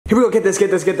Here we go, get this, get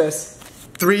this, get this.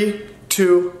 3,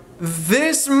 2,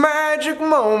 this magic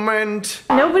moment.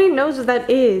 Nobody knows what that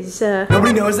is.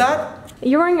 Nobody knows that?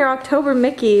 You're wearing your October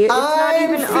Mickey. It's not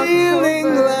even October. I'm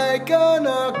feeling like an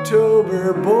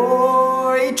October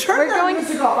boy. Turn that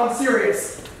music off, I'm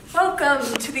serious.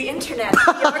 Welcome to the internet.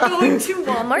 We are going to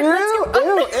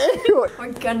Walmart.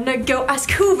 We're gonna go ask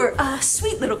Hoover a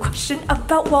sweet little question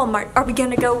about Walmart. Are we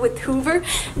gonna go with Hoover?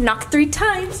 Knock 3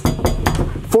 times.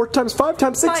 4 times, 5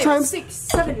 times, 6 5, times. 6,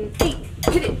 7, 8.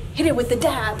 Hit it with the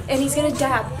dab, and he's gonna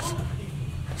dab.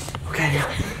 Okay.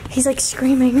 He's like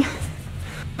screaming.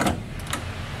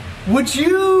 Would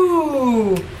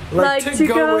you like to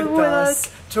go with us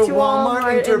to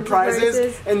Walmart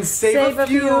Enterprises and save a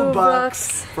few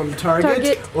bucks from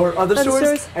Target or other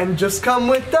stores and just come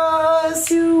with us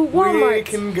to Walmart? We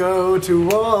can go to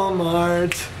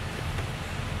Walmart.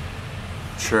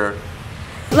 Sure.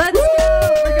 Let's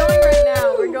go! We're going right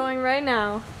now. We're going right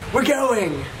now. We're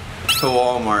going to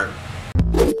Walmart.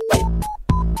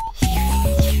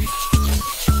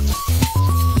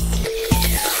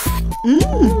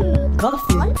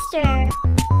 Coffee. Monster.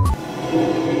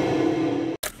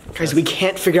 Guys, we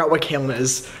can't figure out what Kaylin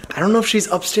is. I don't know if she's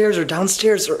upstairs or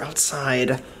downstairs or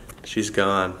outside. She's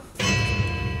gone.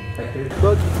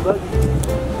 Look.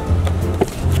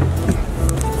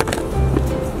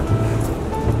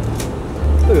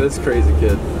 Look at this crazy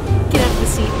kid. Get out of the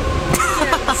seat. Get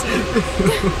out of the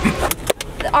seat.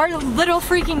 Our little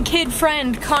freaking kid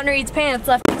friend, Connor Eats Pants,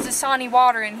 left his Dasani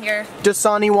water in here.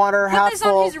 Dasani water, half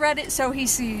full. Put this on his Reddit so he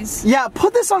sees. Yeah,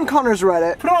 put this on Connor's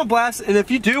Reddit. Put it on blast, and if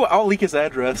you do, I'll leak his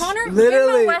address. Connor,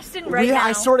 literally, Weston right now.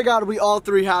 I swear to God, we all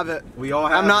 3 have it. We all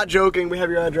have I'm not joking, we have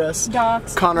your address.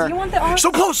 Docs. Connor. Do you want the ox?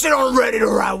 So post it on Reddit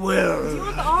or I will. Do you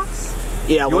want the ox?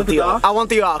 Yeah, I want the ox. I want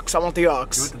the ox. I want the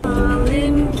ox.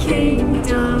 Fallen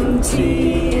Kingdom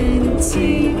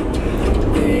TNT.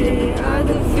 They are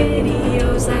the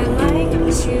videos I like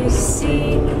to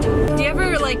see. Do you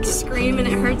ever like scream and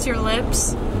it hurts your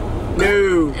lips?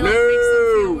 No, It like makes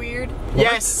them feel weird.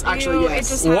 Yes, actually, Ew, yes. It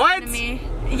just happened to me.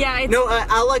 Yeah, it's No,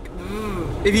 I like.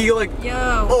 If you go like.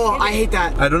 Yo. Oh, I hate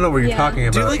that. I don't know what you're talking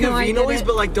about. Do like a V noise,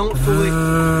 but like don't fully.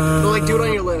 But like do it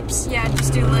on your lips. Yeah,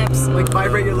 just do lips. Like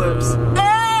vibrate your lips.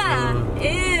 Ah! Ew.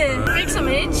 It makes them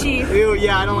itchy. Ew,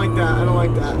 yeah, I don't like that. I don't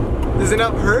like that. Does it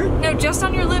not hurt? No, just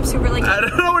on your lips. Hoover, like. I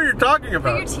don't know what you're talking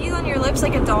about. Put your teeth on your lips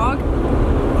like a dog.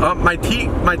 My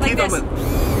teeth Like on this. the.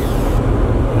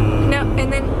 No,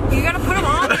 and then you gotta put them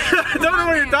on there. I don't know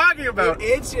what you're talking about.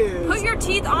 It itches. Put your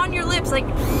teeth on your lips, like.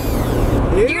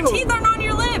 Ew. Your teeth aren't on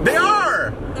your lips. They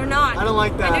are. They're not. I don't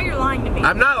like that. I know you're lying to me.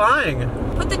 I'm not lying.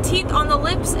 Put the teeth on the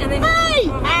lips and then. Hey!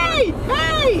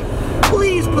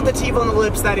 Please put the teeth on the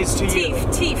lips. That is to you.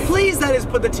 Teeth. Please, that is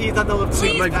put the teeth on the lips.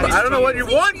 Please, Like, That is I don't to know what you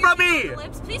Please want put your from teeth me. on the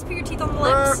lips. Please put your teeth on the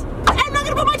lips. I'm not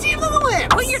gonna put my teeth on the lips.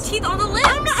 Put your teeth on the lips.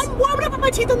 I'm why would I put my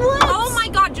teeth on the lips? Oh my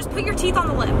God! Just put your teeth on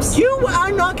the lips. You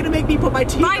are not gonna make me put my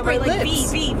teeth Vibrate on my like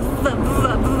lips. V.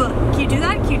 Can you do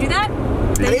that? Can you do that?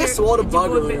 I think I swallowed a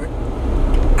bug earlier.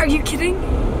 Are you kidding?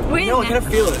 When? No, I kind of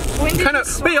feel it. When did Kind you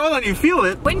of. Wait, hold on. You feel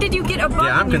it? When did you get a bug?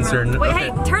 Yeah, I'm in your concerned. mouth? Wait, Okay.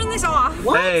 hey, turn this off.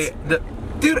 What? Hey,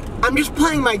 Dude, I'm just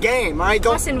playing my game, alright?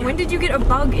 Don't. Listen, when did you get a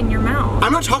bug in your mouth?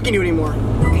 I'm not talking to you anymore.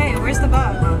 Okay, where's the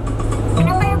bug?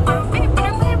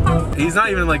 he's not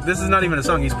even like. This is not even a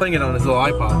song. He's playing it on his little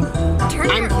iPod.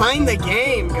 I'm playing the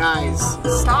game, guys.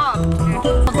 Stop.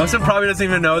 Weston probably doesn't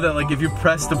even know that like if you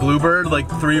press the bluebird, like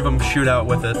 3 of them shoot out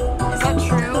with it. Is that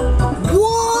true?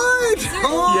 What?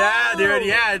 Yeah, dude.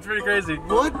 Yeah, it's pretty crazy.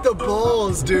 What the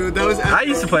balls, dude? That was. I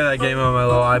used to play that game on my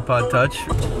little iPod Touch.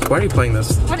 Why are you playing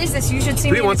this? What is this? You should see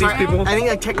Do me. we want these people? I think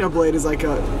like Technoblade is like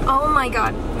a. Oh my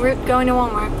God, we're going to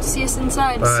Walmart. See us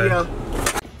inside. Bye. See ya.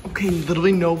 Okay,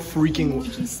 literally no freaking.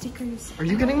 Stickers. Are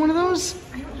you getting one of those?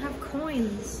 I don't have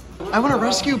coins. I want a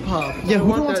rescue pup. Yeah,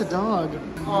 who wants a dog?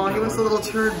 Oh, he wants a little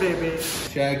turd baby.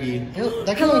 Shaggy.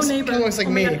 That kind of looks like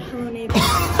me. Hello, neighbor.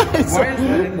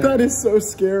 That is so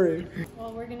scary.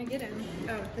 Well, we're gonna get him.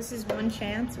 Oh, this is one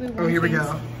chance. Oh, here we go.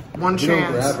 One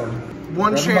chance.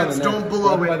 One chance, don't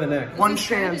blow it. One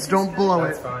chance, don't blow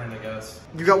it. Fine, I guess.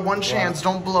 You got one chance,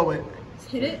 don't blow it.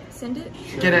 Hit it. Send it.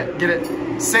 Get it, get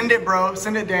it. Send it, bro.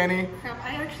 Send it, Danny. Crap, I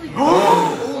actually.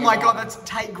 Oh my God, that's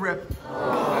tight grip.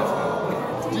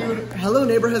 Dude, Hello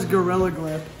Neighbor has gorilla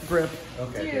grip. Okay.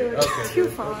 Dude, Okay. too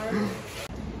far.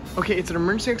 Okay, it's an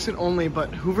emergency exit only,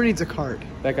 but Hoover needs a cart.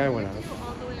 That guy went out.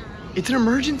 All the way around. It's an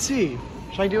emergency.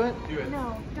 Should I do it?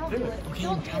 No, don't do it. Okay, you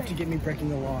have to get me breaking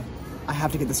the law. I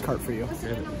have to get this cart for you.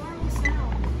 Listen to the normal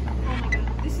sound. Oh my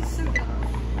God, this is so dumb.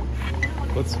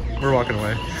 We're walking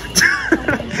away.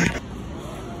 That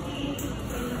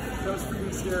was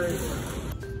freaking scary.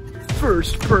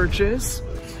 First purchase.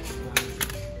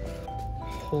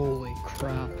 Holy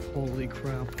crap, holy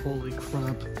crap, holy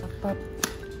crap.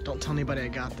 Don't tell anybody I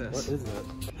got this. What is that?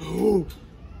 Oh,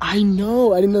 I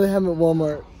know. I didn't know they have them at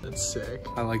Walmart. That's sick.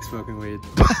 I like smoking weed.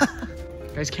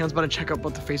 Guys, Cam's about to check out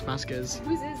what the face mask is.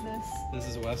 Whose is this? This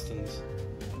is Weston's.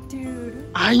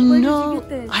 Dude. I Where know. did you get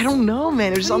this? I don't know,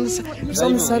 man. It was on the it was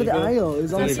on the side of the aisle. It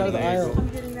was on the Is side of that the even aisle. I'm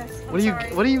getting this.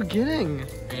 What are you getting?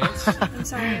 Ants? I'm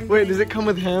sorry. Wait, does it come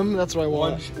with him? That's what I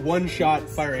want. One shot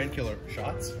fire ant killer.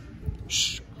 Shots?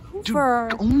 Shh. Dude, Hoover.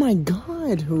 oh my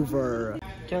god, Hoover.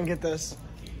 Can't get this.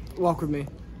 Walk with me.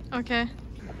 Okay.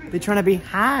 They trying to be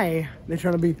hi. They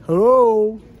trying to be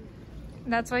ho.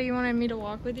 That's why you wanted me to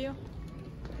walk with you?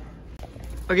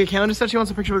 Okay, Kaylin just said she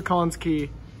wants a picture with Colin's key.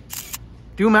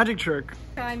 Do a magic trick.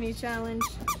 Try me challenge.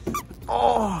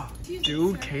 Oh,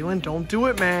 dude, Kaylin, don't do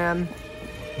it, man.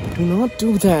 Do not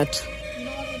do that. You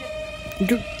don't want me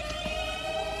to...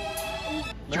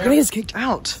 You're gonna get kicked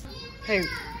out. Hey,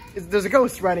 there's a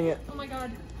ghost riding it. Oh my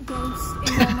god. Ghost in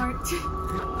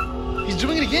Walmart. He's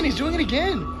doing it again. He's doing it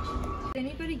again. Did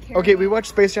anybody care Okay, we about... watched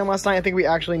Space Jam last night. I think we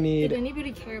actually need... Did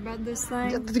anybody care about this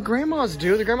thing? Yeah, the grandmas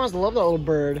do. The grandmas love that little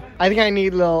bird. I think I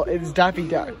need little... It's Daffy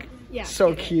Duck. Yeah.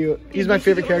 So cute. He's my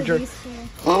favorite character.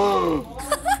 Oh,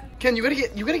 Ken, you gotta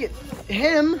get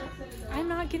him. I'm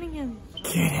not getting him.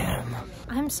 Get him.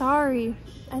 I'm sorry.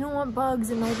 I don't want bugs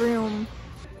in my room.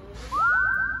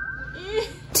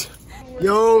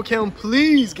 Yo, Ken,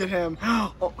 please get him.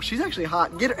 Oh, she's actually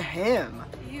hot. Get him.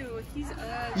 Ew, he's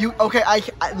You okay? I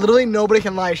literally nobody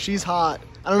can lie. She's hot.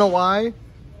 I don't know why.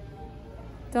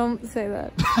 Don't say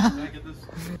that.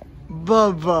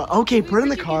 Bubba. Okay, put it in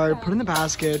the Where'd you get car. that? Put it in the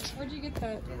basket. Where'd you get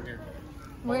that?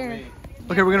 Where?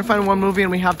 Okay, we're gonna find one movie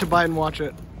and we have to buy it and watch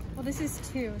it. Well, this is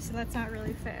 2, so that's not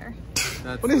really fair.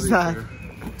 That's What is that?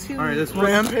 2. Alright, this one.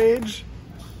 Rampage.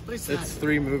 What is It's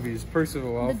 3 movies.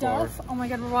 Percival, The Duff? Oh my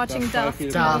god, we're watching Duff,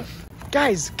 Duff. Duff.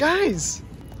 Guys,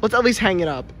 let's at least hang it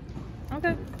up.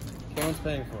 Okay. Someone's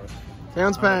paying for it.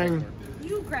 Sounds bang.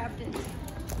 You grabbed it.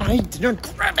 I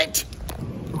didn't grab it.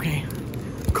 Okay,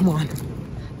 come on.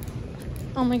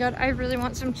 Oh my god, I really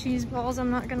want some cheese balls,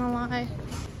 I'm not gonna lie.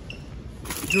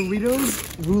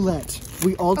 Doritos roulette.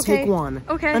 We all take one.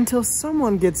 Okay. Until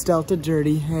someone gets dealt a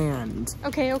dirty hand.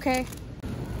 Okay, okay.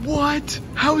 What?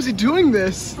 How is he doing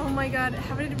this? Oh my god,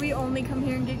 how did we only come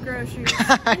here and get groceries?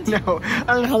 I know. I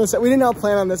don't know how this. We did not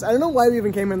plan on this. I don't know why we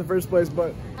even came here in the first place,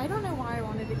 but. I don't know why I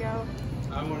wanted to go.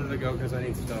 I wanted to go because I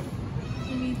need stuff.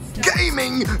 You need stuff.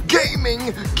 Gaming.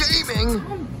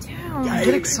 Calm down. Yeah,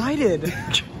 get excited.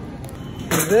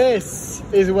 This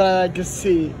is what I like to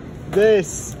see.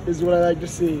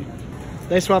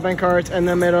 They swapping carts in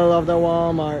the middle of the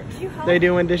Walmart. They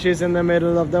doing dishes in the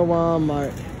middle of the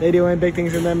Walmart. They doing big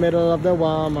things in the middle of the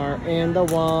Walmart.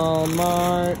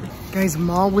 Guys,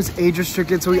 Mom was age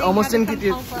restricted, so we almost didn't get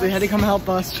it. They had to come help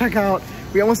us. Check out.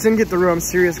 We almost didn't get the room.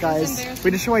 Serious, guys.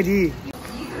 We just show ID.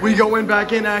 We going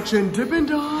back in action. Dippin'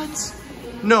 Dots.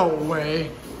 No way.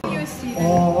 Oh.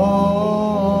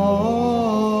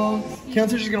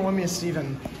 Cancer's just gonna win me a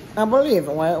Steven. I believe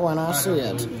it when I see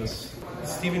it.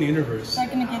 Steven Universe. Is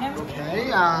that gonna get him? Okay,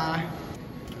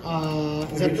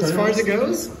 is that as far as it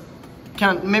goes?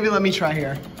 Maybe let me try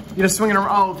here. You just swing it around.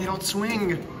 Oh, they don't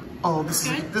swing. Oh, this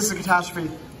is a catastrophe.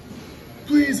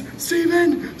 Please,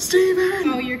 Steven!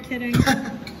 Oh, you're kidding.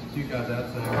 You got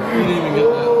that thing. You didn't even get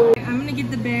that. I'm gonna get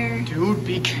the bear. Dude,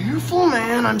 be careful,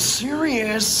 man. I'm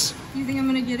serious. You think I'm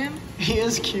gonna get him? He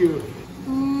is cute.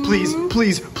 Please. Oh,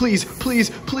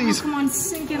 come on,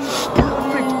 sink him.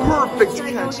 Perfect Should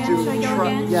I go catch, again? dude. Should I go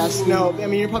again? Yes, no. I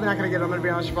mean, you're probably not gonna get it. I'm gonna be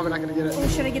honest. You're probably not gonna get it. Oh,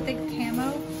 should I get the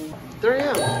camo? There I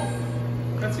am.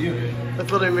 That's you, dude. That's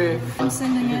literally me. I'm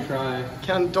sending it. Try.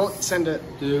 Ken, don't send it.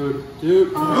 Dude. You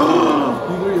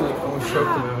literally like almost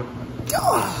choked him out.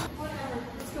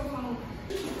 Let's go home.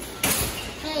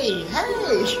 Hey!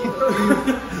 Hey!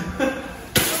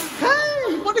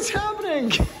 What is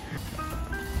happening?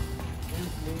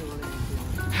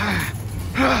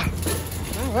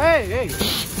 Hey!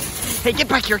 Hey, get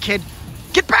back here, kid!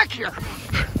 Get back here! Oh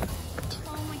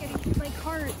my god, he hit my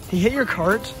cart. He hit your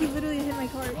cart? He literally hit my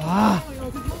cart. Ah.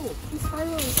 He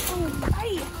spiraled. Oh,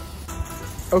 right.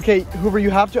 Okay, Hoover, you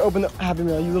have to open the Happy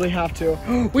Meal. You literally have to.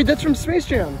 Wait, that's from Space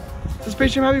Jam. It's a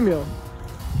Space Jam Happy Meal.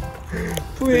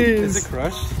 Please. Is it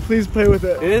crushed? Please play with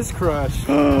it. It is crushed.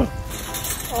 Aww.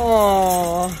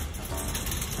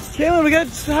 Caleb, we got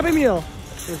a Happy Meal.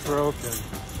 It's broken.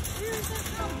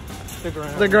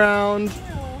 The ground.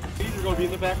 These are going to be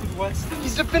in the back with Weston.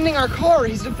 He's defending our car.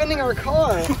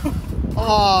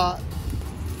 Aw.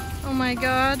 Oh my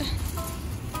god.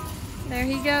 There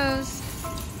he goes.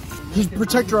 He's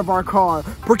protector of our car.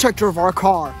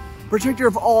 Protector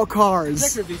of all cars.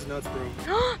 Protector of these nuts,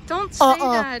 bro. Don't say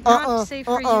that. Not safe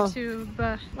for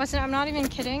YouTube. Listen, I'm not even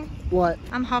kidding. What?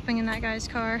 I'm hopping in that guy's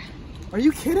car. Are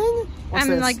you kidding? What's I'm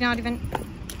this? like not even.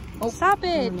 Oh, stop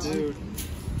it. Dude.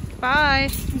 Bye.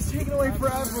 He's taken away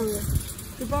forever.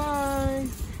 Goodbye.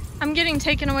 I'm getting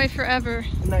taken away forever.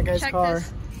 In that guy's Check car.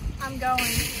 this. I'm going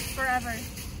forever.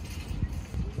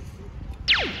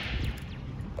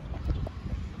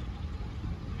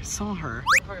 I saw her.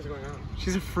 What the fuck is going on?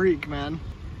 She's a freak, man.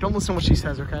 Don't listen to what she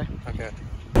says, okay? Okay.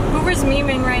 Hoover's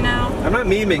memeing right now. I'm not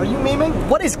memeing. Are you memeing?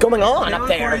 What is going on up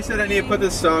there? He said I need to put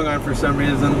this song on for some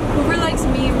reason. Hoover likes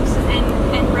memes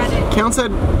and Reddit. Count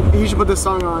said he should put this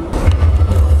song on.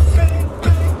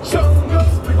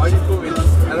 Why you put me?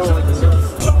 I don't like this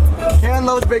song. Karen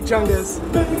loves Big Chungus.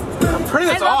 I'm turning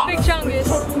I this love off. Big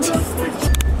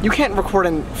Chungus. You can't record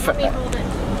and Let me hold it.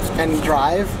 and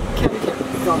drive. You can't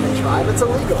film and drive. It's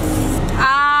illegal.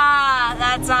 Ah,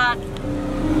 that's on.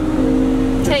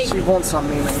 Take. She won't stop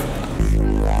memeing.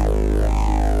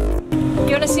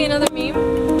 You want to see another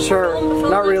meme? Sure.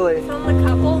 Not really. Film the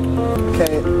couple.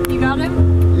 Okay. You got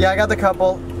him? Yeah, I got the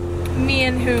couple. Me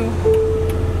and who?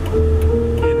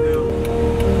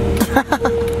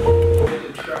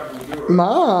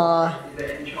 Ma.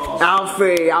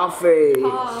 Alfie. We're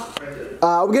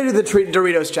gonna do the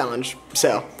Doritos challenge,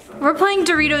 so. We're playing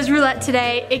Doritos roulette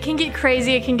today. It can get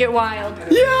crazy, it can get wild.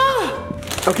 Yeah!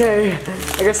 Okay,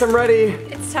 I guess I'm ready.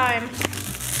 It's time.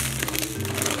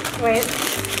 Wait.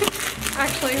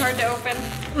 Actually hard to open.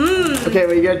 Okay,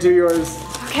 well you gotta do yours.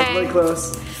 Okay. Really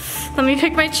close. Let me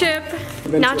pick my chip.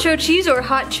 Nacho cheese or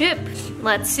hot chip?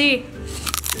 Let's see.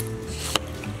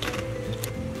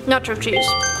 Nacho cheese.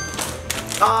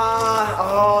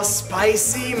 Oh,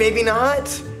 spicy, maybe not.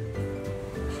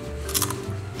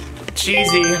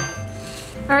 Cheesy.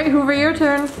 Alright, Hoover, your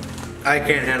turn. I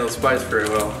can't handle spice very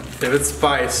well. If it's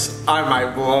spice, I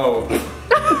might blow.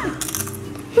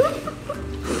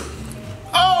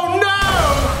 Oh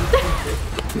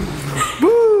no!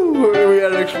 Woo! We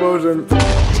had an explosion.